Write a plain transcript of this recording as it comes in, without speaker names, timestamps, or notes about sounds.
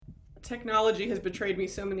Technology has betrayed me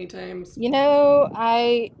so many times. You know,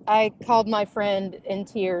 I called my friend in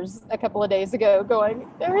tears a couple of days ago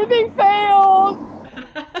going, everything failed.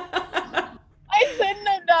 I shouldn't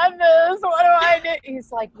have done this. What do I do?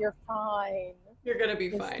 He's like, you're fine. You're gonna be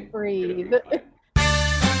Just fine. breathe.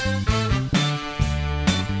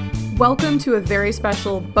 Welcome to a very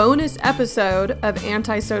special bonus episode of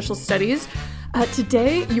Antisocial Studies.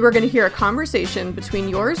 Today, you are going to hear a conversation between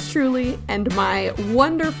yours truly and my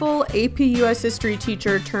wonderful AP US History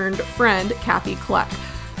teacher turned friend, Kathy Cluck.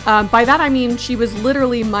 By that, I mean she was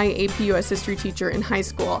literally my AP US History teacher in high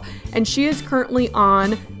school, and she is currently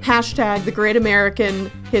on hashtag the Great American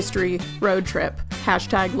History Road Trip,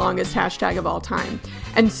 hashtag longest hashtag of all time.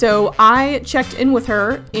 And so I checked in with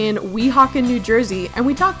her in Weehawken, New Jersey, and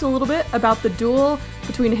we talked a little bit about the duel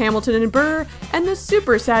between Hamilton and Burr and the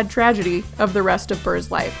super sad tragedy of the rest of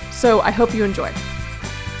Burr's life. So I hope you enjoy.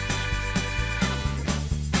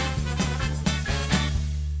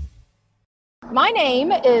 My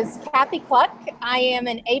name is Kathy Cluck. I am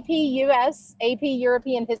an AP US, AP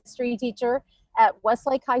European History teacher at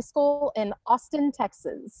Westlake High School in Austin,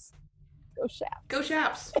 Texas. Go Shaps. Go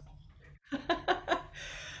Shaps.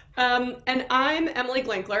 And I'm Emily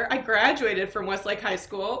Glinkler. I graduated from Westlake High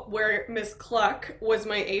School, where Miss Cluck was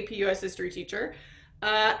my AP US History teacher.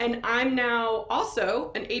 And I'm now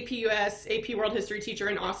also an AP US, AP World History teacher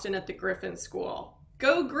in Austin at the Griffin School.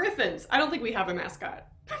 Go Griffins! I don't think we have a mascot.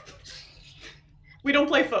 We don't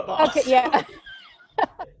play football. Okay, yeah.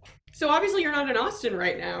 So obviously you're not in Austin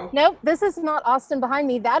right now. Nope, this is not Austin behind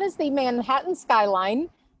me. That is the Manhattan skyline.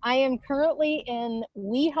 I am currently in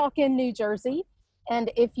Weehawken, New Jersey.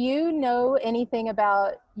 And if you know anything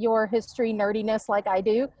about your history nerdiness like I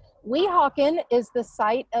do, Weehawken is the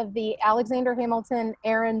site of the Alexander Hamilton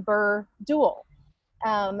Aaron Burr duel.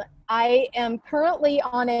 I am currently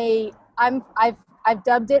on I've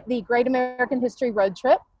dubbed it the Great American History Road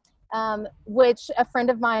Trip, which a friend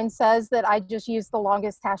of mine says that I just use the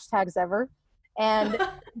longest hashtags ever. And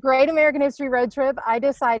Great American History Road Trip, I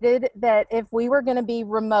decided that if we were going to be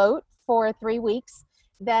remote for 3 weeks,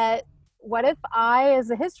 that what if I,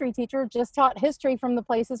 as a history teacher, just taught history from the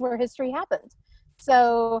places where history happened?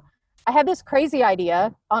 So I had this crazy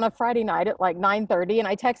idea on a Friday night at like 9:30, and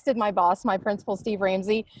I texted my boss, my principal, Steve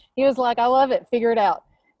Ramsey. He was like, I love it, figure it out.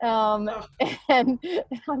 And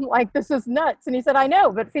I'm like, this is nuts. And he said, I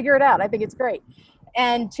know, but figure it out. I think it's great.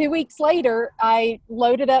 And 2 weeks later, I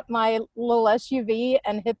loaded up my little SUV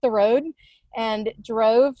and hit the road and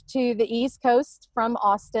drove to the East Coast from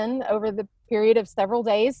Austin over the period of several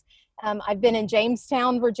days. I've been in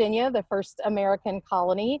Jamestown, Virginia, the first American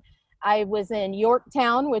colony. I was in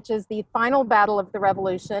Yorktown, which is the final battle of the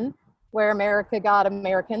Revolution, where America got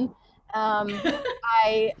American.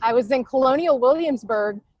 I was in Colonial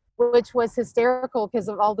Williamsburg, which was hysterical because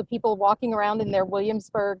of all the people walking around in their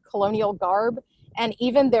Williamsburg colonial garb, and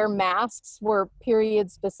even their masks were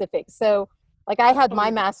period specific. So like I had my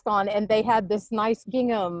mask on and they had this nice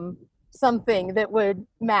gingham something that would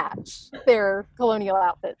match their colonial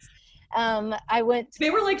outfits. They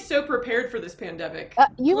were like so prepared for this pandemic.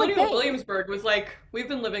 Colonial Williamsburg was like, we've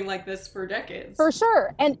been living like this for decades. For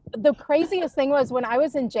sure. And the craziest thing was when I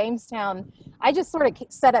was in Jamestown, I just sort of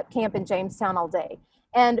set up camp in Jamestown all day.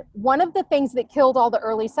 And one of the things that killed all the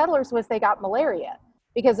early settlers was they got malaria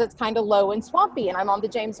because it's kind of low and swampy and I'm on the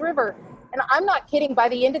James River. And I'm not kidding. By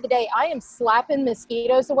the end of the day, I am slapping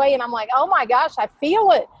mosquitoes away and I'm like, oh my gosh, I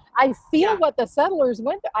feel it. I feel what the settlers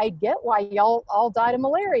went through. I get why y'all all died of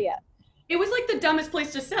malaria. It was like the dumbest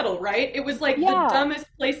place to settle, right? It was like the dumbest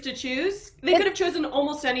place to choose. They could have chosen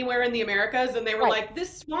almost anywhere in the Americas, and they were like,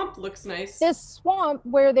 this swamp looks nice. This swamp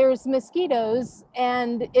where there's mosquitoes,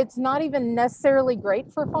 and it's not even necessarily great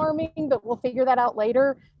for farming, but we'll figure that out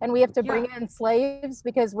later. And we have to bring in slaves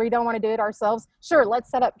because we don't want to do it ourselves. Sure, let's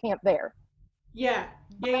set up camp there. Yeah.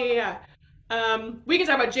 We can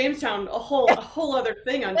talk about Jamestown, a whole other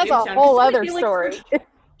thing on Jamestown. That's a whole other story.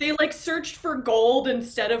 They like searched for gold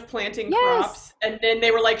instead of planting crops, and then they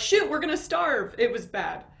were like, shoot, we're gonna starve. It was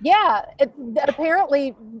bad. Yeah,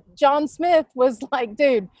 apparently John Smith was like,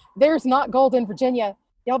 dude, there's not gold in Virginia.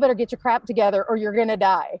 Y'all better get your crap together or you're gonna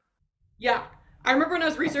die. Yeah, I remember when I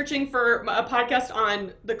was researching for a podcast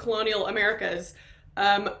on the colonial Americas,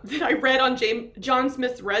 that I read on John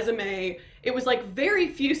Smith's resume, it was like very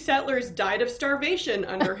few settlers died of starvation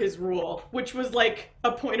under his rule, which was like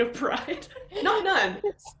a point of pride. Not none,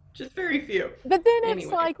 just very few. But then it's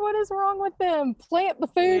like, what is wrong with them? Plant the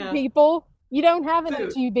food, people. You don't have an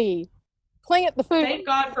HUB. Plant the food. Thank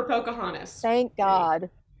God for Pocahontas. Thank God.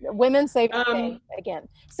 Women save the day again.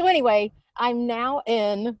 So anyway, I'm now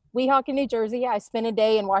in Weehawken, New Jersey. I spent a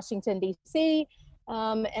day in Washington, D.C.,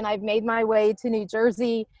 and I've made my way to New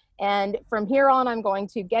Jersey. And from here on, I'm going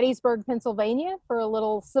to Gettysburg, Pennsylvania for a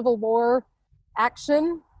little Civil War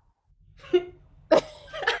action.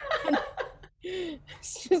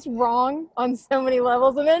 It's just wrong on so many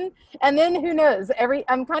levels. And then who knows?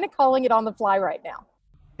 I'm kind of calling it on the fly right now.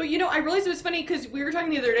 But I realized it was funny because we were talking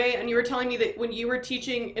the other day and you were telling me that when you were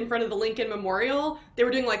teaching in front of the Lincoln Memorial, they were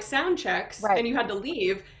doing like sound checks and you had to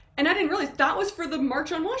leave. And I didn't realize that was for the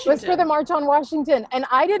March on Washington. It was for the March on Washington. And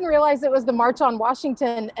I didn't realize it was the March on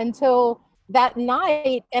Washington until that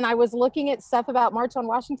night. And I was looking at stuff about March on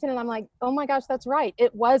Washington and I'm like, oh my gosh, that's right.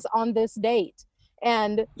 It was on this date.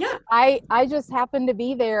 And yeah, I just happened to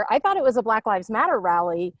be there. I thought it was a Black Lives Matter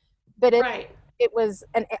rally, but it was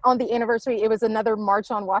on the anniversary. It was another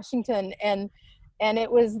March on Washington, and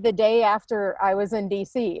it was the day after I was in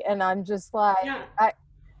DC. And I'm just like,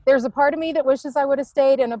 there's a part of me that wishes I would have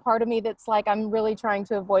stayed, and a part of me that's like, I'm really trying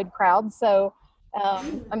to avoid crowds. So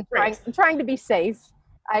I'm trying to be safe.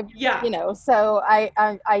 So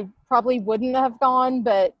I probably wouldn't have gone,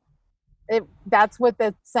 but that's what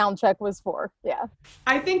the sound check was for. Yeah.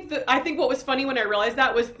 I think what was funny when I realized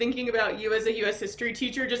that was thinking about you as a U.S. history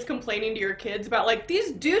teacher, just complaining to your kids about like,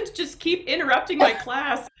 these dudes just keep interrupting my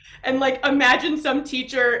class. And like, imagine some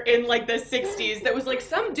teacher in like the 60s that was like,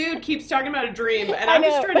 some dude keeps talking about a dream and I'm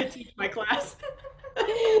just trying to teach my class.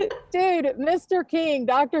 Dude, Mr. King,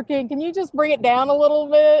 Dr. King, can you just bring it down a little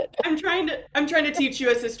bit? I'm trying to teach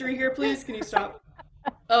U.S. history here, please. Can you stop?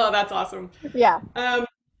 Oh, that's awesome. Yeah.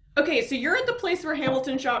 Okay, so you're at the place where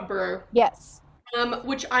Hamilton shot Burr. Yes.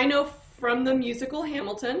 Which I know from the musical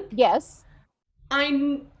Hamilton. Yes. I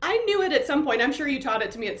knew it at some point. I'm sure you taught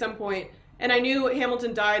it to me at some point. And I knew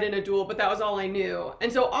Hamilton died in a duel, but that was all I knew.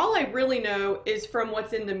 And so all I really know is from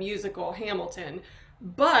what's in the musical Hamilton.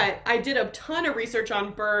 But I did a ton of research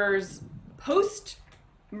on Burr's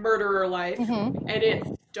post-murderer life, and it's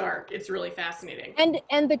dark. It's really fascinating.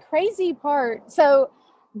 And the crazy part, so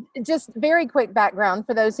just very quick background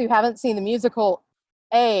for those who haven't seen the musical.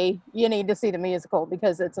 A, you need to see the musical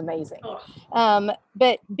because it's amazing.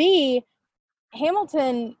 But B,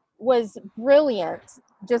 Hamilton was brilliant,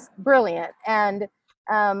 just brilliant, and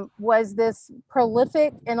was this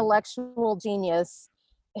prolific intellectual genius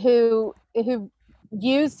who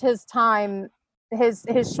used his time,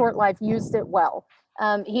 his short life, used it well.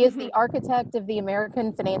 He is the architect of the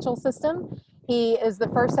American financial system. He is the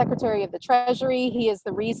first Secretary of the Treasury. He is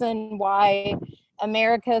the reason why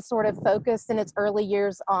America sort of focused in its early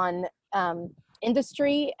years on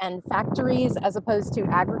industry and factories as opposed to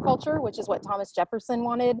agriculture, which is what Thomas Jefferson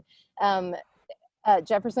wanted.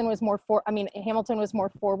 Jefferson was Hamilton was more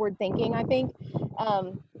forward thinking, I think.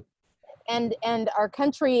 And our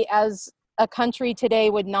country as a country today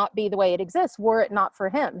would not be the way it exists were it not for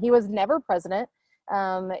him. He was never president.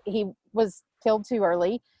 He was killed too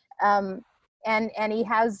early. And he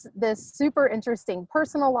has this super interesting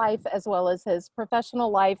personal life as well as his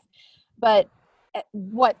professional life. But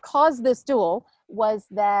what caused this duel was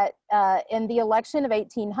that in the election of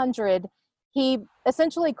 1800, he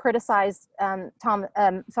essentially criticized Aaron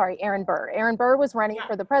Burr. Aaron Burr was running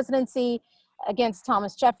for the presidency against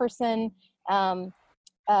Thomas Jefferson.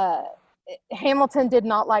 Hamilton did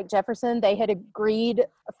not like Jefferson. They had agreed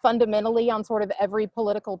fundamentally on sort of every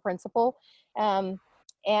political principle. And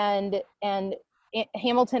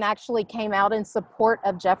Hamilton actually came out in support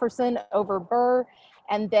of Jefferson over Burr.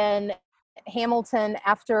 And then Hamilton,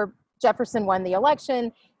 after Jefferson won the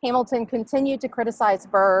election, Hamilton continued to criticize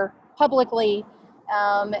Burr publicly,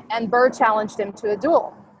 and Burr challenged him to a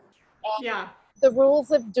duel. And the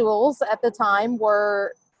rules of duels at the time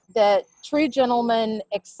were that true gentlemen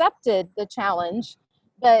accepted the challenge,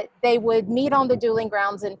 but they would meet on the dueling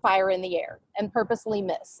grounds and fire in the air and purposely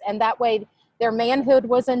miss. And that way their manhood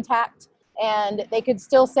was intact and they could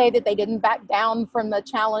still say that they didn't back down from the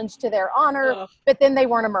challenge to their honor, but then they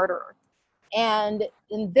weren't a murderer. And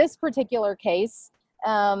in this particular case,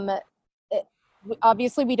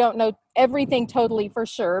 obviously we don't know everything totally for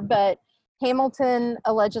sure, but Hamilton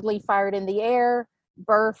allegedly fired in the air,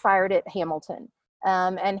 Burr fired at Hamilton,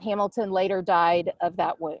 and Hamilton later died of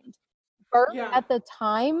that wound. Burr at the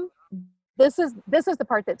time, this is the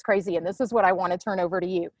part that's crazy, and this is what I want to turn over to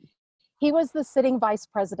you. He was the sitting vice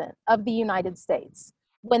president of the United States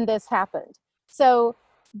when this happened. So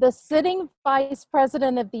the sitting vice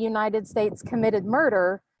president of the United States committed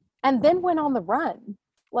murder and then went on the run.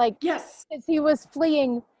 Because he was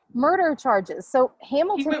fleeing murder charges. So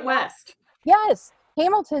Hamilton— He went west. Yes,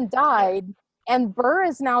 Hamilton died and Burr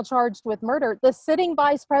is now charged with murder. The sitting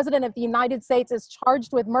vice president of the United States is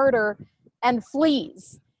charged with murder and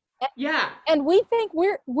flees. And we think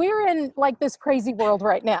we're in like this crazy world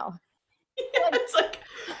right now. It's like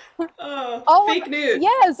fake news.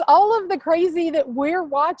 Yes, all of the crazy that we're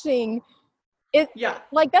watching. Yeah.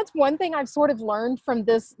 Like that's one thing I've sort of learned from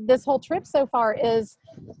this whole trip so far is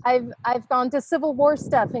I've gone to Civil War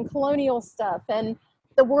stuff and colonial stuff and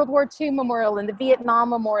the World War II memorial and the Vietnam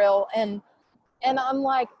memorial and I'm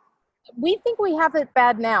like, we think we have it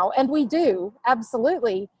bad now, and we do,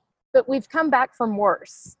 absolutely, but we've come back from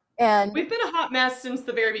worse. And we've been a hot mess since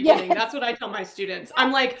the very beginning. Yes. That's what I tell my students.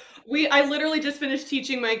 I'm like, I literally just finished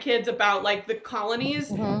teaching my kids about like the colonies,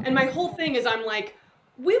 and my whole thing is I'm like,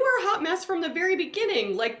 we were a hot mess from the very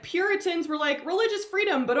beginning. Like Puritans were like religious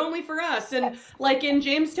freedom, but only for us. And like in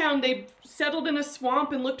Jamestown, they settled in a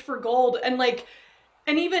swamp and looked for gold. And like,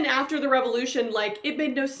 and even after the revolution, like it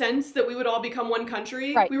made no sense that we would all become one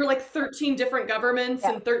country. Right. We were like 13 different governments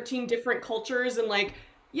and 13 different cultures. And like,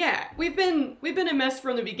 yeah, we've been a mess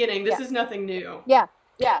from the beginning. This is nothing new. Yeah.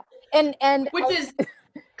 And which is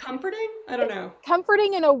comforting. I don't know.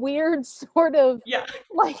 Comforting in a weird sort of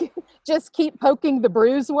like just keep poking the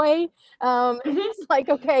bruise way. It's like,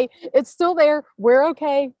 okay, it's still there. We're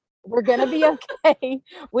okay. We're gonna be okay.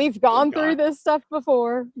 We've gone through this stuff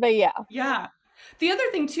before. But yeah. Yeah. The other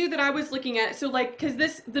thing too that I was looking at, so like,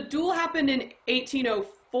 because the duel happened in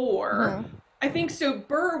 1804. I think so.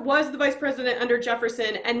 Burr was the vice president under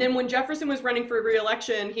Jefferson, and then when Jefferson was running for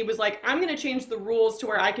re-election, he was like, "I'm going to change the rules to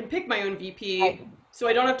where I can pick my own VP, so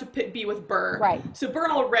I don't have to be with Burr." Right. So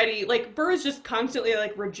Burr already, like, Burr is just constantly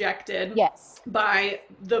like rejected. By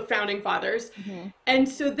the founding fathers, and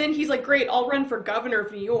so then he's like, "Great, I'll run for governor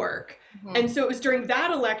of New York." And so it was during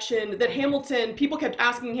that election that Hamilton, people kept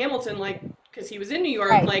asking Hamilton, like, because he was in New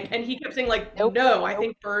York, like, and he kept saying, like, no, I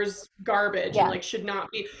think Burr's garbage and like should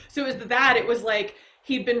not be. So it was it was like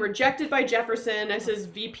he'd been rejected by Jefferson as his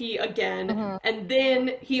VP again, and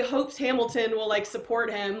then he hopes Hamilton will like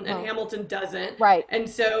support him, and Hamilton doesn't. Right. And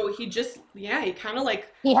so he just, he kind of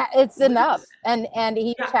like it's enough, and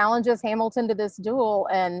he challenges Hamilton to this duel,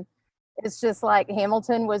 and it's just like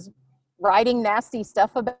Hamilton was writing nasty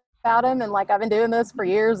stuff about him, and like, I've been doing this for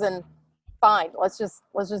years, and fine, let's just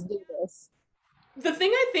do this. The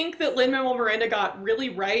thing I think that Lin-Manuel Miranda got really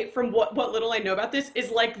right from what little I know about this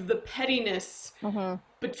is like the pettiness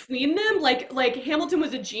between them. Like Hamilton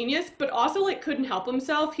was a genius, but also like couldn't help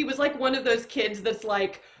himself. He was like one of those kids that's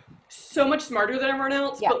like so much smarter than everyone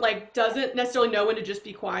else, but like doesn't necessarily know when to just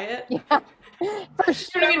be quiet. For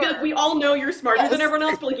sure. You know what I mean? Like, we all know you're smarter than everyone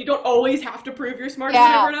else, but like you don't always have to prove you're smarter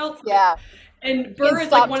than everyone else. And Burr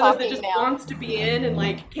is like one of those that just wants to be in and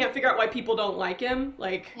like can't figure out why people don't like him.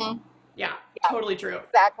 Like, totally true.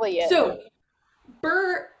 Exactly it. So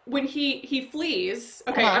Burr, when he flees,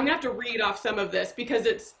 okay, I'm gonna have to read off some of this because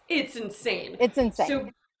it's insane. It's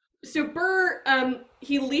insane. So Burr,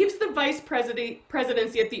 he leaves the vice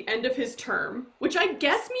presidency at the end of his term, which I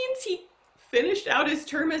guess means he finished out his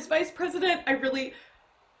term as vice president.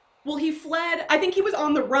 He fled. I think he was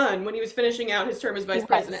on the run when he was finishing out his term as vice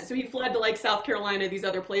president. So he fled to like South Carolina, these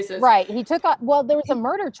other places. Right. He took there was a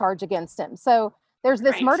murder charge against him. So there's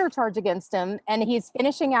this murder charge against him, and he's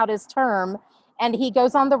finishing out his term, and he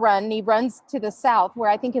goes on the run. And he runs to the South where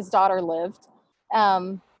I think his daughter lived.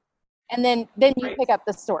 And then you pick up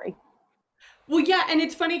the story. Well, yeah, and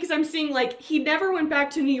it's funny because I'm seeing like he never went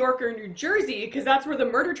back to New York or New Jersey because that's where the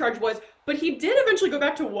murder charge was, but he did eventually go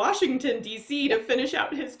back to Washington, D.C. to finish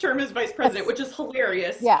out his term as vice president, which is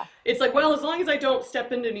hilarious. Yeah. It's like, well, as long as I don't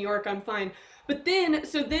step into New York, I'm fine. But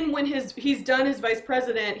then when he's done as vice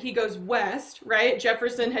president, he goes west, right?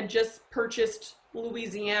 Jefferson had just purchased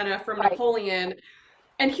Louisiana from Napoleon.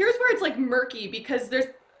 And here's where it's like murky because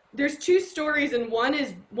there's two stories, and one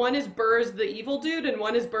is Burr's the evil dude and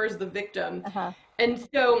one is Burr's the victim. And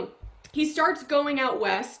so he starts going out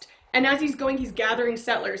west, and as he's going, he's gathering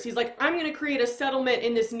settlers. He's like, I'm going to create a settlement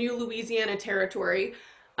in this new Louisiana territory.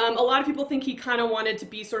 A lot of people think he kind of wanted to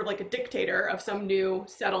be sort of like a dictator of some new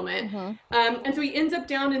settlement. And so he ends up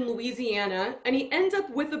down in Louisiana, and he ends up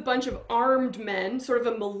with a bunch of armed men, sort of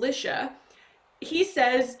a militia. He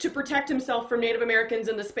says to protect himself from Native Americans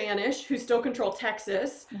and the Spanish, who still control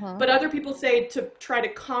Texas, but other people say to try to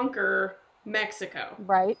conquer Mexico.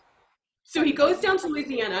 Right. So he goes down to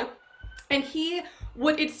Louisiana, and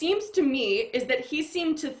what it seems to me is that he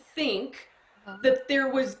seemed to think that there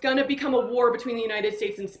was gonna become a war between the United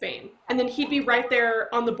States and Spain, and then he'd be right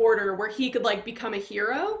there on the border where he could like become a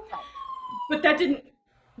hero. But that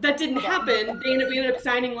didn't happen. We ended up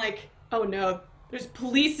signing like, oh no, there's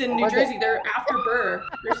police in New Jersey. They're after Burr.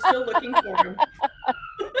 They're still looking for him.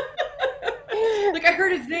 Like, I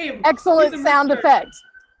heard his name. Excellent sound effect.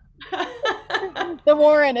 The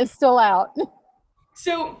warrant is still out.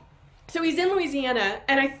 So he's in Louisiana,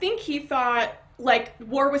 and I think he thought, like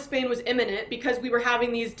war with Spain was imminent because we were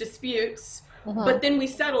having these disputes, but then we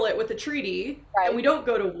settle it with a treaty and we don't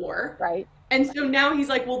go to war. Right. And so now he's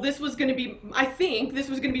like, well, I think this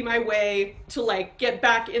was going to be my way to like get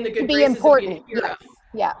back in the good graces of being a hero.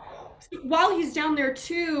 Yeah. So while he's down there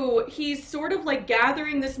too, he's sort of like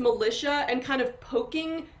gathering this militia and kind of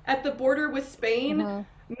poking at the border with Spain.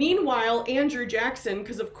 Meanwhile, Andrew Jackson,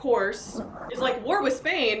 because of course, is like, war with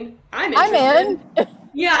Spain, I'm interested. I'm in.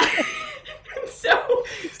 Yeah. so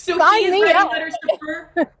Sign he's me writing up. letters to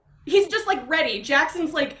Burr. He's just like ready.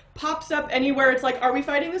 Jackson's like pops up anywhere. It's like, are we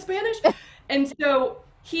fighting the Spanish? And so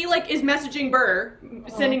he like is messaging Burr,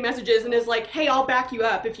 sending messages, and is like, hey, I'll back you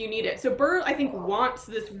up if you need it. So Burr, I think, wants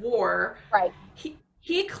this war. Right.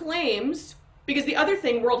 He claims, because the other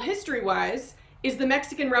thing, world history-wise, is the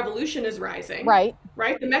Mexican Revolution is rising. Right.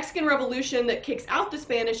 Right? The Mexican Revolution that kicks out the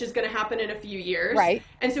Spanish is going to happen in a few years. Right.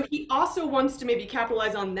 And so he also wants to maybe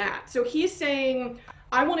capitalize on that. So he's saying,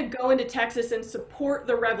 I want to go into Texas and support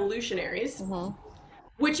the revolutionaries,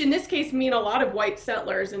 which in this case mean a lot of white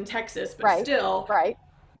settlers in Texas, but still. Right.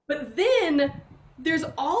 But then there's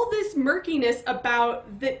all this murkiness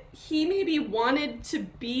about that he maybe wanted to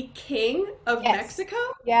be king of Mexico.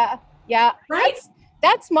 Yeah. Yeah. Right?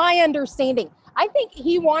 That's my understanding. I think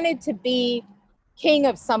he wanted to be king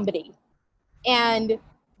of somebody. And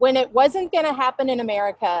when it wasn't going to happen in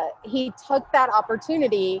America, he took that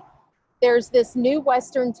opportunity. There's this new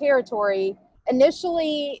Western territory.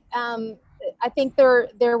 Initially, I think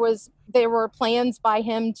there were plans by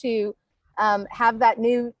him to have that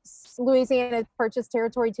new Louisiana Purchase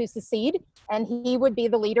territory to secede, and he would be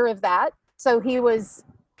the leader of that. So he was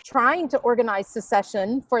trying to organize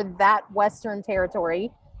secession for that Western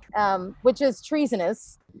territory, which is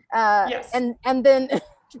treasonous. And then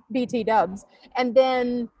BT dubs. And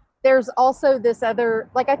then there's also this other,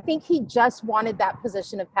 like, I think he just wanted that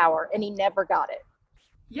position of power and he never got it.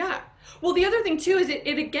 Yeah. Well, the other thing too is it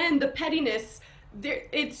again, the pettiness,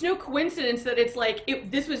 it's no coincidence that it's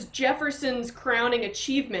like, this was Jefferson's crowning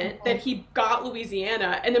achievement that he got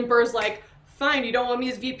Louisiana, and then Burr's like, fine, you don't want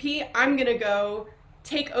me as VP? I'm going to go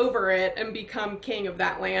take over it and become king of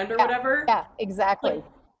that land or whatever. Yeah, exactly. Like,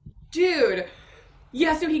 dude.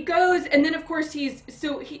 Yeah, so he goes, and then of course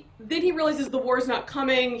then he realizes the war's not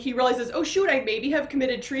coming. He realizes, oh shoot, I maybe have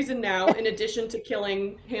committed treason now in addition to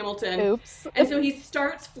killing Hamilton. Oops. And so he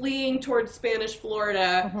starts fleeing towards Spanish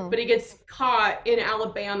Florida, but he gets caught in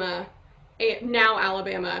Alabama,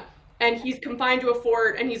 and he's confined to a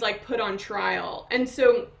fort, and he's like put on trial. And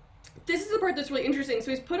so this is the part that's really interesting.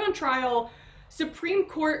 So he's put on trial. Supreme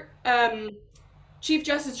Court Chief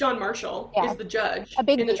Justice John Marshall is the judge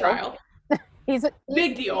in the trial. He's a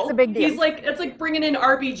big deal. It's a big deal. He's like, it's like bringing in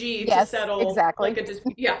RBG to settle like a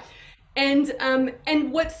dispute. Yeah. And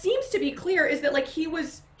what seems to be clear is that like he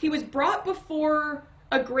was brought before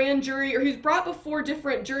a grand jury, or he was brought before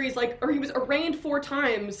different juries, or he was arraigned 4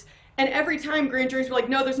 times, and every time grand juries were like,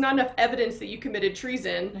 no, there's not enough evidence that you committed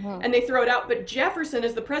treason, and they throw it out. But Jefferson,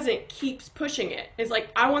 as the president, keeps pushing it. It's like,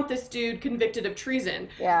 I want this dude convicted of treason.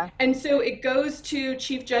 Yeah. And so it goes to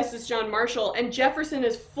Chief Justice John Marshall, and Jefferson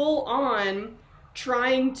is full on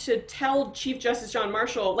trying to tell Chief Justice John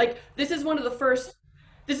Marshall, like, this is one of the first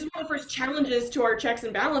challenges to our checks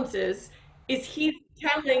and balances, is he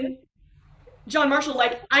telling John Marshall,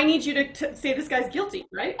 like, I need you to say this guy's guilty,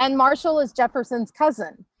 right? And Marshall is Jefferson's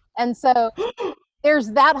cousin. And so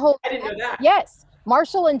there's that whole... I didn't know that. Yes.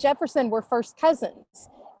 Marshall and Jefferson were first cousins.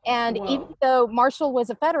 And Whoa. Even though Marshall was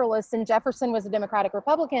a Federalist and Jefferson was a Democratic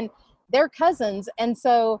Republican, they're cousins. And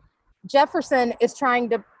so Jefferson is trying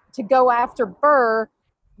to go after Burr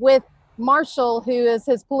with Marshall, who is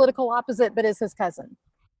his political opposite, but is his cousin.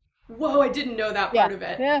 Whoa, I didn't know that part of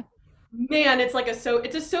it. Yeah. Man, it's like a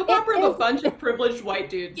soap opera of a bunch of privileged white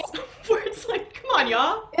dudes. Where it's like, come on,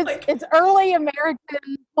 y'all. It's early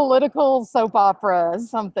American political soap opera,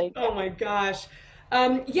 something. Oh my gosh.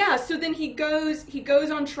 So then he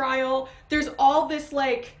goes on trial. There's all this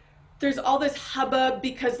hubbub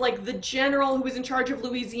because like the general who was in charge of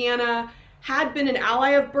Louisiana had been an ally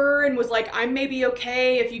of Burr and was like, I'm maybe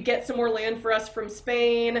okay if you get some more land for us from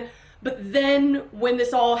Spain. But then when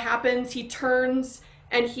this all happens, he turns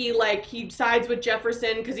and he sides with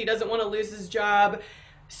Jefferson because he doesn't want to lose his job.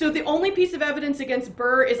 So the only piece of evidence against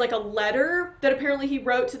Burr is like a letter that apparently he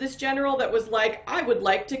wrote to this general that was like, I would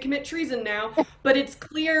like to commit treason now. But it's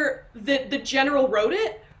clear that the general wrote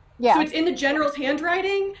it. Yeah. So it's in the general's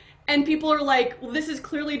handwriting. And people are like, well, this is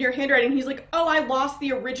clearly in your handwriting. He's like, oh, I lost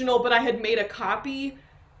the original, but I had made a copy.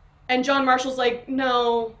 And John Marshall's like,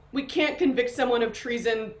 no, we can't convict someone of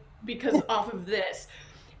treason because off of this.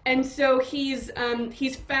 And so he's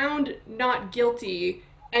found not guilty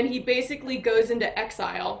and he basically goes into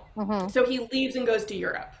exile. Mm-hmm. So he leaves and goes to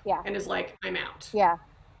Europe. Yeah. And is like, I'm out. Yeah.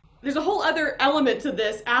 There's a whole other element to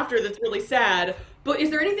this after that's really sad. But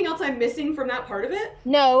is there anything else I'm missing from that part of it?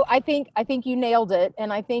 No, I think you nailed it,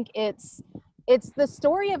 and I think it's the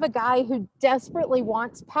story of a guy who desperately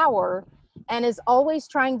wants power and is always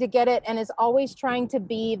trying to get it and is always trying to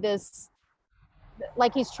be this,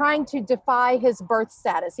 like, he's trying to defy his birth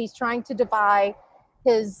status. He's trying to defy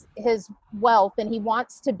his wealth, and he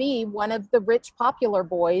wants to be one of the rich popular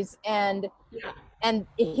boys, and Yeah. and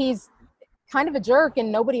he's kind of a jerk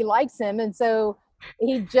and nobody likes him, and so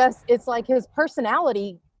it's like his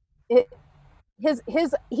personality,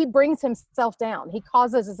 he brings himself down. He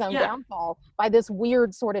causes his own downfall by this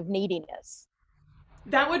weird sort of neediness.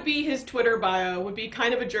 That would be his Twitter bio, would be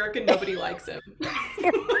kind of a jerk and nobody likes him.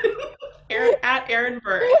 Aaron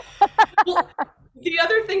Burr. Well, the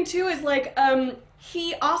other thing too is like, I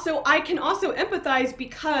can also empathize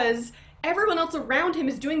because everyone else around him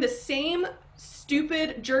is doing the same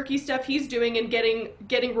stupid jerky stuff he's doing and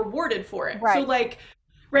getting rewarded for it. Right. So like,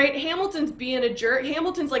 right, Hamilton's being a jerk.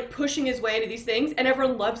 Hamilton's like pushing his way into these things and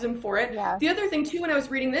everyone loves him for it. Yeah. The other thing too, when I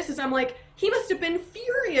was reading this, is I'm like, he must have been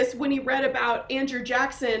furious when he read about Andrew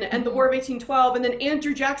Jackson and the War of 1812, and then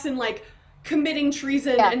Andrew Jackson like committing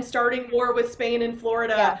treason and starting war with Spain and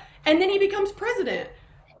Florida, and then he becomes president.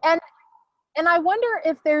 And I wonder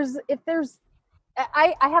if there's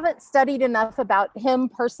I haven't studied enough about him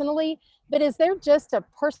personally, but is there just a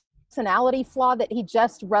personality flaw that he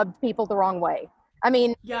just rubbed people the wrong way? I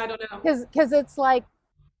mean, I don't know. Because it's like,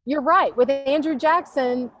 you're right. With Andrew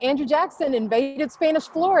Jackson invaded Spanish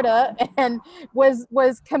Florida and was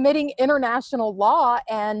committing international law,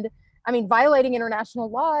 and I mean, violating international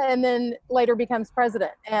law, and then later becomes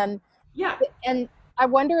president. And I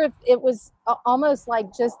wonder if it was almost like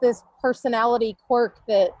just this personality quirk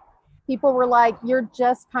that people were like, you're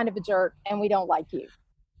just kind of a jerk and we don't like you.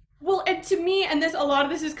 Well, and to me, and a lot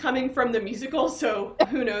of this is coming from the musical, so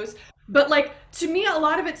who knows? But like, to me, a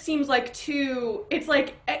lot of it seems like it's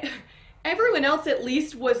like everyone else at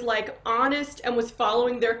least was like honest and was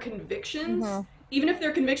following their convictions, even if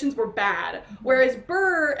their convictions were bad. Whereas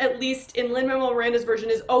Burr, at least in Lin-Manuel Miranda's version,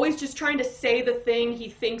 is always just trying to say the thing he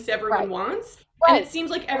thinks everyone wants. And it seems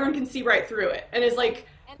like everyone can see right through it and is like,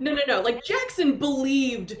 no. Like, Jackson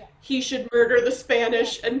believed he should murder the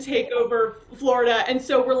Spanish and take over Florida. And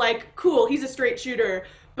so we're like, cool, he's a straight shooter.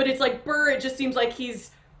 But it's like Burr, it just seems like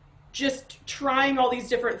he's just trying all these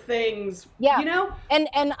different things, you know? And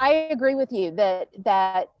I agree with you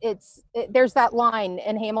that there's that line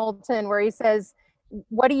in Hamilton where he says,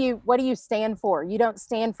 what do you stand for? You don't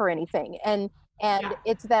stand for anything. And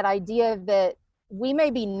it's that idea that we may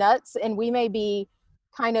be nuts and we may be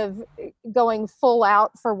kind of going full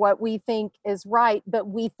out for what we think is right, but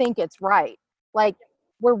we think it's right. Like,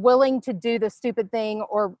 we're willing to do the stupid thing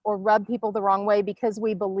or rub people the wrong way because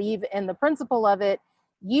we believe in the principle of it.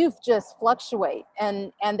 Youth just fluctuate.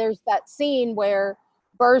 And there's that scene where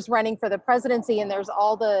Burr's running for the presidency and there's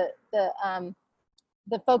all the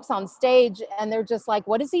folks on stage and they're just like,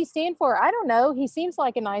 what does he stand for? I don't know. He seems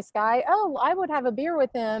like a nice guy. Oh, I would have a beer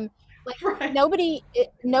with him. Like, nobody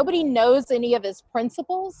knows any of his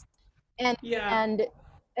principles, and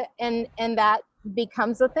that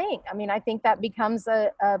becomes a thing. I mean, I think that becomes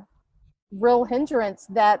a real hindrance,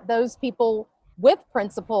 that those people with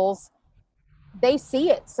principles, they see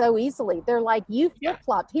it so easily. They're like, you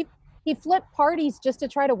flip-flopped. He flipped parties just to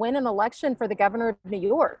try to win an election for the governor of New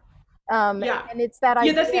York. And it's that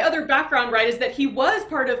idea. Yeah, that's the other background, right? Is that he was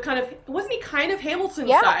part of wasn't he kind of Hamilton's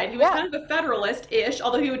side? He was kind of a Federalist-ish,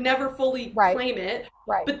 although he would never fully claim it.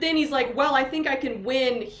 Right. But then he's like, well, I think I can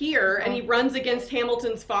win here. And he runs against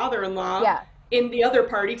Hamilton's father-in-law in the other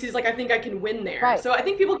party. Because he's like, I think I can win there. Right. So I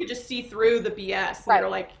think people could just see through the BS. And they're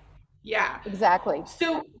like, exactly.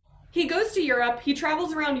 So he goes to Europe. He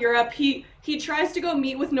travels around Europe. He tries to go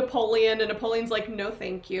meet with Napoleon, and Napoleon's like, no,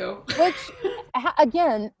 thank you. Which,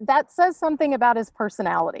 again, that says something about his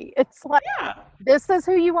personality. It's like, this is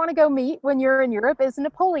who you want to go meet when you're in Europe, is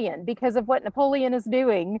Napoleon, because of what Napoleon is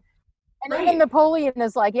doing. And even Napoleon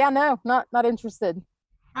is like, no, not interested.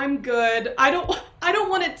 I'm good. I don't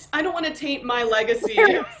want to taint my legacy.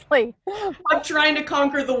 Seriously. of trying to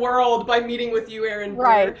conquer the world by meeting with you, Aaron Burr.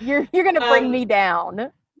 Right. You're going to bring me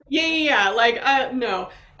down. Yeah. Like, no.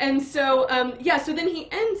 And so, so then he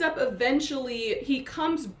ends up eventually, he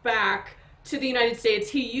comes back to the United States.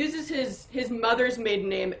 He uses his mother's maiden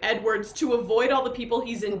name, Edwards, to avoid all the people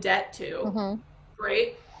he's in debt to.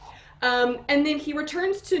 Right? And then he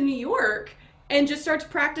returns to New York and just starts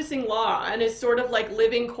practicing law and is sort of like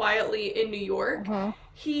living quietly in New York.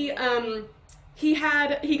 He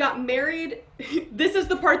he got married. This is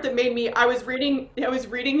the part that made me, I was reading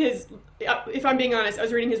his, if I'm being honest, I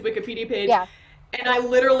was reading his Wikipedia page, Yeah. and I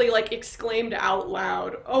literally like exclaimed out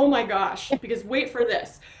loud, "Oh my gosh," because wait for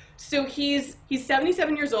this. So he's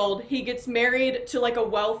 77 years old. He gets married to like a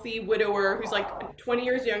wealthy widower who's like 20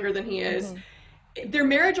 years younger than he is. Hmm. Their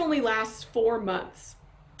marriage only lasts 4 months.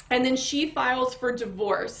 And then she files for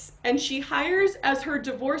divorce, and she hires as her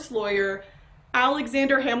divorce lawyer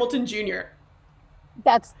Alexander Hamilton Jr.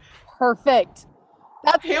 That's perfect.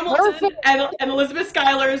 That's Hamilton perfect. and Elizabeth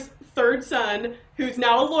Schuyler's third son, who's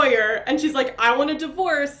now a lawyer, and she's like, I want a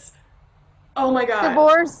divorce. Oh my God.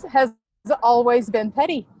 Divorce has always been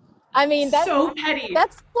petty. I mean, So petty.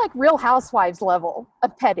 that's like Real Housewives level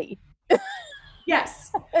of petty.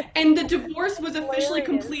 Yes. And the divorce was officially Hilarious.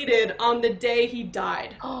 completed on the day he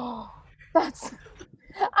died. Oh, that's,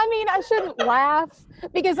 I mean, I shouldn't laugh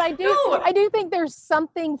because No. I do think there's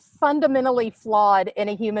something fundamentally flawed in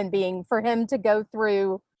a human being for him to go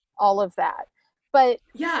through all of that. But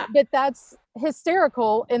Yeah. that's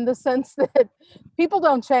hysterical in the sense that people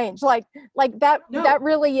don't change. Like No. that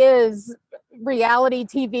really is reality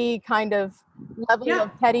TV kind of level Yeah.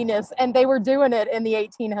 of pettiness, and they were doing it in the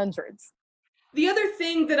 1800s. The other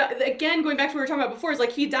thing that, again, going back to what we were talking about before, is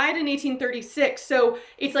like he died in 1836. So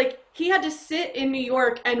it's like he had to sit in New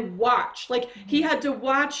York and watch. Like he Mhm. had to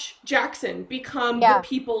watch Jackson become the Yeah,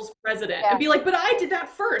 people's president and yeah, be like, but I did that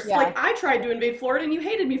first. yeah. Like I tried to invade Florida and you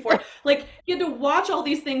hated me for it. Like he had to watch all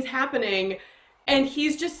these things happening. And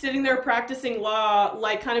he's just sitting there practicing law,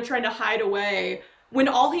 like kind of trying to hide away when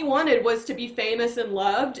all he wanted was to be famous and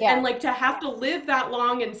loved. Yeah, And like to have to live that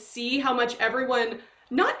long and see how much everyone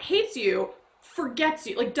not hates you, forgets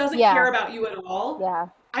you, like doesn't yeah, care about you at all, yeah.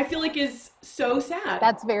 I feel like is so sad.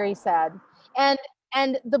 That's very sad.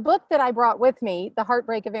 And the book that I brought with me, The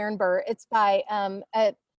Heartbreak of Aaron Burr, it's by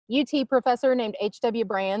a UT professor named H.W.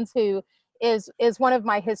 Brands, who is one of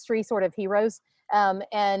my history sort of heroes.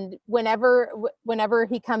 And whenever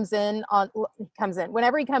he comes in on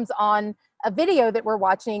whenever he comes on a video that we're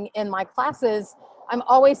watching in my classes, I'm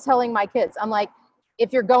always telling my kids, I'm like,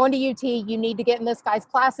 if you're going to UT, you need to get in this guy's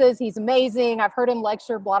classes. He's amazing. I've heard him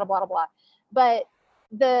lecture, blah, blah, blah, blah. But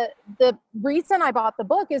the reason I bought the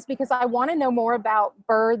book is because I want to know more about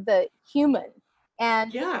Burr the human.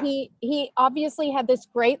 And Yeah. he obviously had this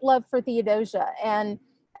great love for Theodosia, and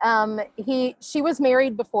she was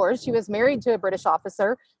married before. She was married to a British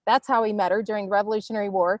officer. That's how he met her during the Revolutionary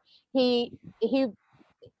War. He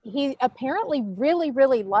apparently really,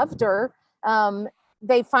 really loved her.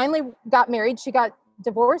 They finally got married. She got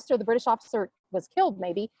divorced, or the British officer was killed,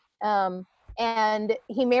 maybe. And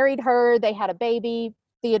he married her. They had a baby,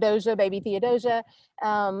 Theodosia, baby Theodosia.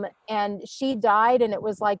 And she died, and it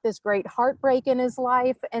was like this great heartbreak in his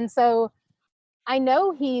life. And so I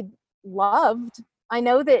know he loved, I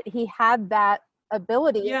know that he had that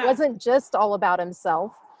ability. It Yeah. wasn't just all about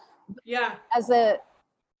himself. Yeah. As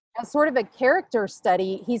sort of a character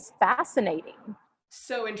study, he's fascinating.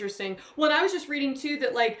 So interesting. Well, and I was just reading too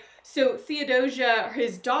that like so Theodosia,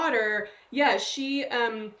 his daughter, yeah, she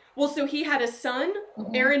well, so he had a son,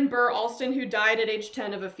 Mhm. Aaron Burr Alston, who died at age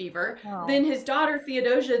 10 of a fever. Oh. Then his daughter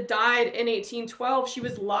Theodosia died in 1812. She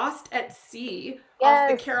was lost at sea off the Yes. Oh,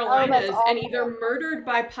 that's Carolinas and either awful. murdered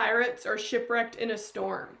by pirates or shipwrecked in a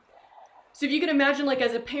storm. So if you can imagine, like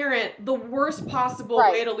as a parent, the worst possible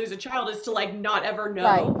Right. way to lose a child is to like not ever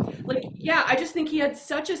Right. know. Like, yeah, I just think he had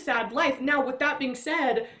such a sad life. Now, with that being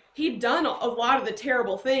said, he'd done a lot of the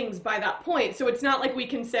terrible things by that point. So it's not like we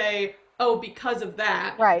can say, oh, because of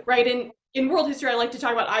that, Right. right? In world history, I like to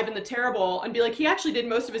talk about Ivan the Terrible and be like, he actually did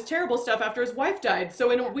most of his terrible stuff after his wife died.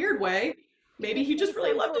 So in a Yeah. weird way, maybe he just He's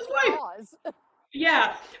really some loved sort his of wife. cause.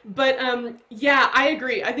 Yeah, but yeah, I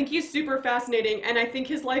agree. I think he's super fascinating and I think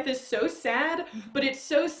his life is so sad, but it's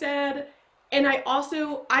so sad and I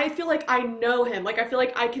feel like I know him. Like I feel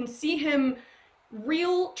like I can see him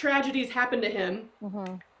real tragedies happen to him,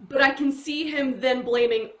 Mm-hmm. but I can see him then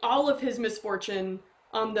blaming all of his misfortune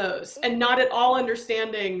on those and not at all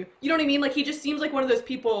understanding. You know what I mean? Like he just seems like one of those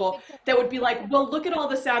people that would be like, "Well, look at all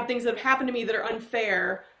the sad things that have happened to me that are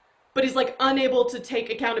unfair." But he's like unable to take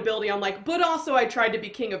accountability on like, but also I tried to be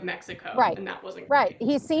king of Mexico Right. and that wasn't Right. great.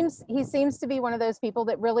 He seems to be one of those people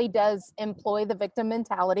that really does employ the victim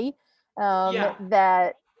mentality. Yeah.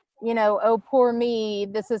 That, oh, poor me,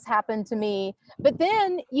 this has happened to me. But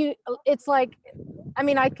then it's like, I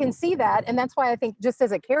mean, I can see that, and that's why I think just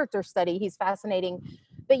as a character study, he's fascinating.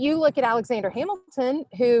 But you look at Alexander Hamilton,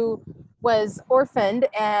 who was orphaned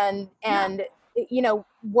and Yeah.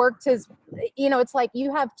 worked his, it's like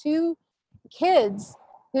you have two kids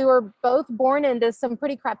who are both born into some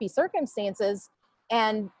pretty crappy circumstances,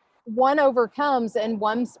 and one overcomes and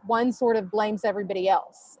one sort of blames everybody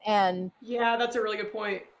else. And Yeah, that's a really good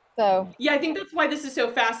point. so, Yeah, I think that's why this is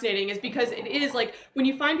so fascinating, is because it is like when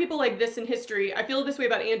you find people like this in history, I feel this way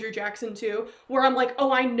about Andrew Jackson too, where I'm like,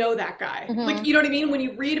 oh, I know that guy. Like, mhm, you know what I mean? When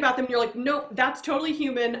you read about them, you're like, no, that's totally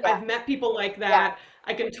human. yeah, I've met people like yeah, that.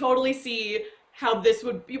 I can totally see how this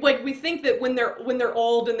would be. Like, we think that when they're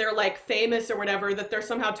old and they're like famous or whatever, that they're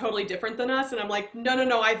somehow totally different than us. And I'm like, no, no,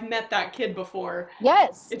 no, I've met that kid before.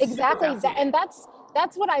 yes, It's super exactly. And fascinating. that's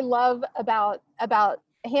what I love about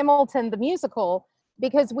Hamilton the musical,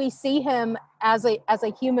 because we see him as a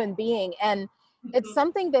human being. And it's Mhm.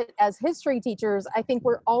 something that as history teachers, I think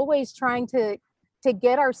we're always trying to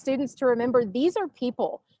get our students to remember these are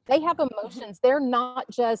people. They have Mhm. emotions. They're not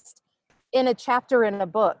just in a chapter in a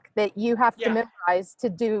book that you have to Yeah. memorize to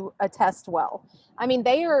do a test well. I mean,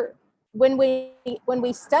 they are, when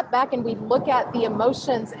we step back and we look at the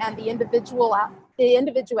emotions and the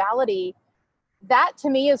individuality, that to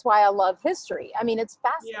me is why I love history. I mean, it's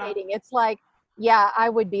Yeah. fascinating. It's like, yeah, I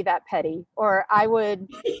would be that petty, or I would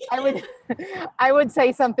I would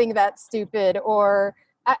say something that's stupid, or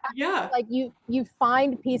Yeah. like you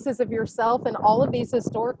find pieces of yourself in all of these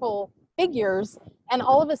historical figures, and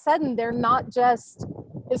all of a sudden they're not just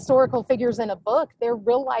historical figures in a book. They're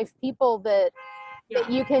real life people that Yeah.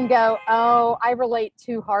 you can go, oh, I relate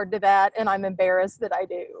too hard to that, and I'm embarrassed that I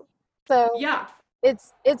do. So Yeah.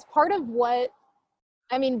 it's part of what,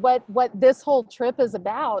 I mean, what this whole trip is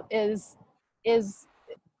about is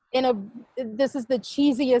in a, this is the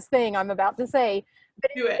cheesiest thing I'm about to say,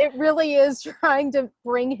 but Do it. it really is trying to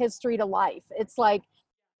bring history to life. It's like,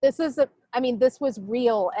 this is a, I mean, this was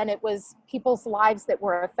real, and it was people's lives that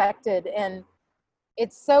were affected. And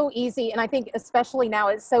it's so easy, and I think especially now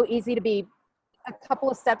it's so easy to be a couple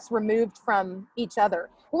of steps removed from each other.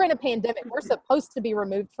 We're in a pandemic. We're supposed to be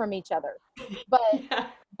removed from each other. But Yeah.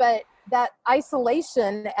 but that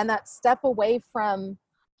isolation and that step away from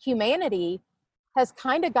humanity has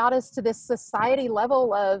kind of got us to this society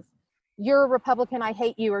level of, you're a Republican, I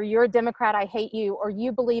hate you, or you're a Democrat, I hate you, or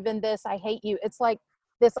you believe in this, I hate you. It's like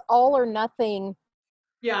this all or nothing,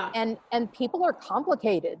 Yeah. and people are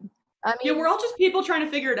complicated. I Yeah, mean, we're all just people trying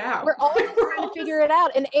to figure it we're out. all just We're trying to all just figure it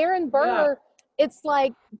out. And Aaron yeah. Burr, it's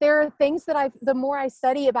like there are things that the more I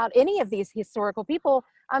study about any of these historical people,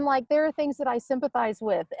 I'm like, there are things that I sympathize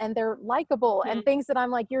with, and they're likable, and Mhm. things that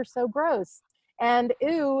I'm like, you're so gross and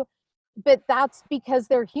ooh, but that's because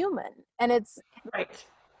they're human. And it's Right.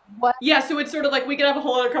 what, Yeah, so it's sort of like we could have a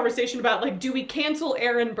whole other conversation about like, do we cancel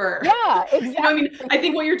Aaron Burr? yeah, You know, I mean, exactly. I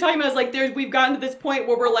think what you're talking about is like we've gotten to this point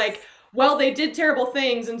where we're like, well, they did terrible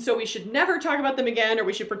things, and so we should never talk about them again, or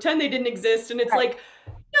we should pretend they didn't exist. And it's Right, like,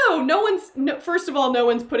 no, no one's no, first of all, no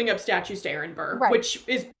one's putting up statues to Aaron Burr, right. which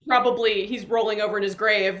is probably he's rolling over in his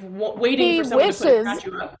grave, waiting He for someone to put a wishes,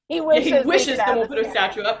 statue up. he Yeah, he wishes we could wishes have someone a put a statue.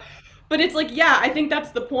 statue up. But it's like, yeah, I think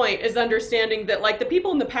that's the point, is understanding that like the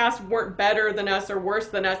people in the past weren't better than us or worse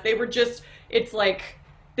than us. They were just, it's like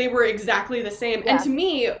they were exactly the same. And Yeah, to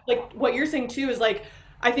me, like what you're saying too is like,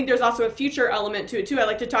 I think there's also a future element to it too. I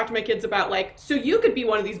like to talk to my kids about like, so you could be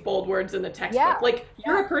one of these bold words in the yeah, textbook. Like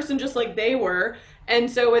you're yeah, a person just like they were. And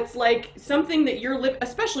so it's like something that you're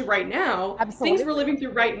especially right now, things we're absolutely. living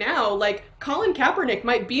through right now, like Colin Kaepernick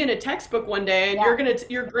might be in a textbook one day and Yeah,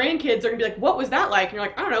 your grandkids are gonna be like, what was that like? And you're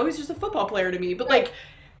like, I don't know, he's just a football player to me. But right. like,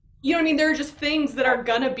 you know what I mean? There are just things that Yeah, are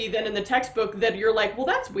gonna be then in the textbook that you're like, well,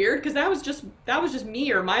 that's weird because that was just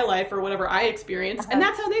me or my life or whatever I experienced, and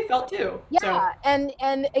uh-huh. that's how they felt too. So Yeah,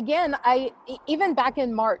 and again, even back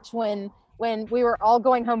in March when we were all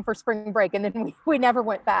going home for spring break, and then we never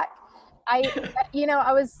went back. I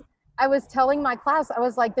I was telling my class, I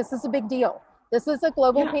was like, this is a big deal. This is a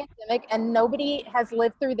global yeah, pandemic, and nobody has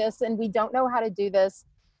lived through this, and we don't know how to do this.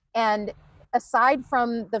 And aside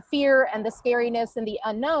from the fear and the scariness and the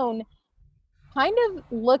unknown, kind of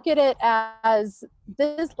look at it as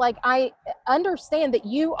this, like, I understand that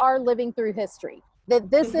you are living through history, that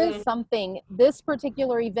this is hmm, something, this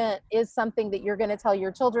particular event is something that you're going to tell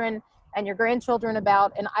your children and your grandchildren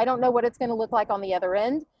about, and I don't know what it's going to look like on the other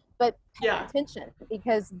end, but pay yeah, attention,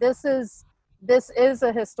 because this is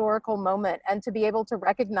a historical moment, and to be able to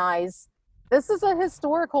recognize this is a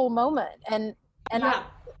historical moment. And I, yeah.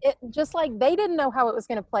 it just, like, they didn't know how it was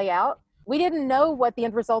going to play out. We didn't know what the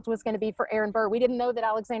end result was going to be for Aaron Burr. We didn't know that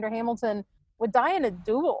Alexander Hamilton would die in a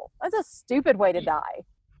duel. That's a stupid way to die.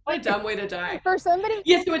 What a Like, dumb way to die. for somebody,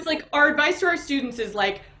 Yeah, so it's like our advice to our students is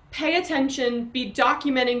like pay attention, be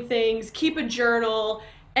documenting things, keep a journal,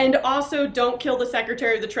 and also don't kill the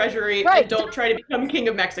Secretary of the Treasury and right? don't try to become King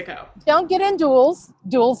of Mexico. Don't get in duels.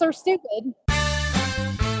 Duels are stupid.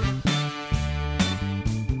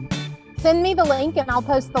 Send me the link and I'll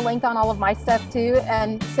post the link on all of my stuff too.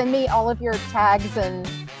 And send me all of your tags and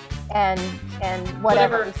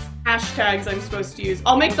whatever hashtags I'm supposed to use.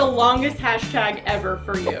 I'll make the longest hashtag ever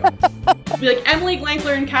for you. Be like Emily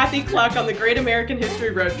Glankler and Kathy Cluck on the Great American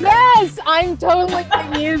History Road Trip. Yes, I'm totally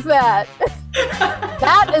going to use that.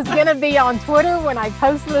 That is going to be on Twitter when I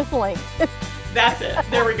post this link. That's it.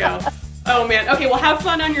 There we go. Oh man. Okay, well have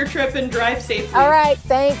fun on your trip and drive safely. All right,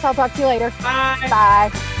 thanks. I'll talk to you later. Bye.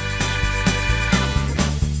 Bye.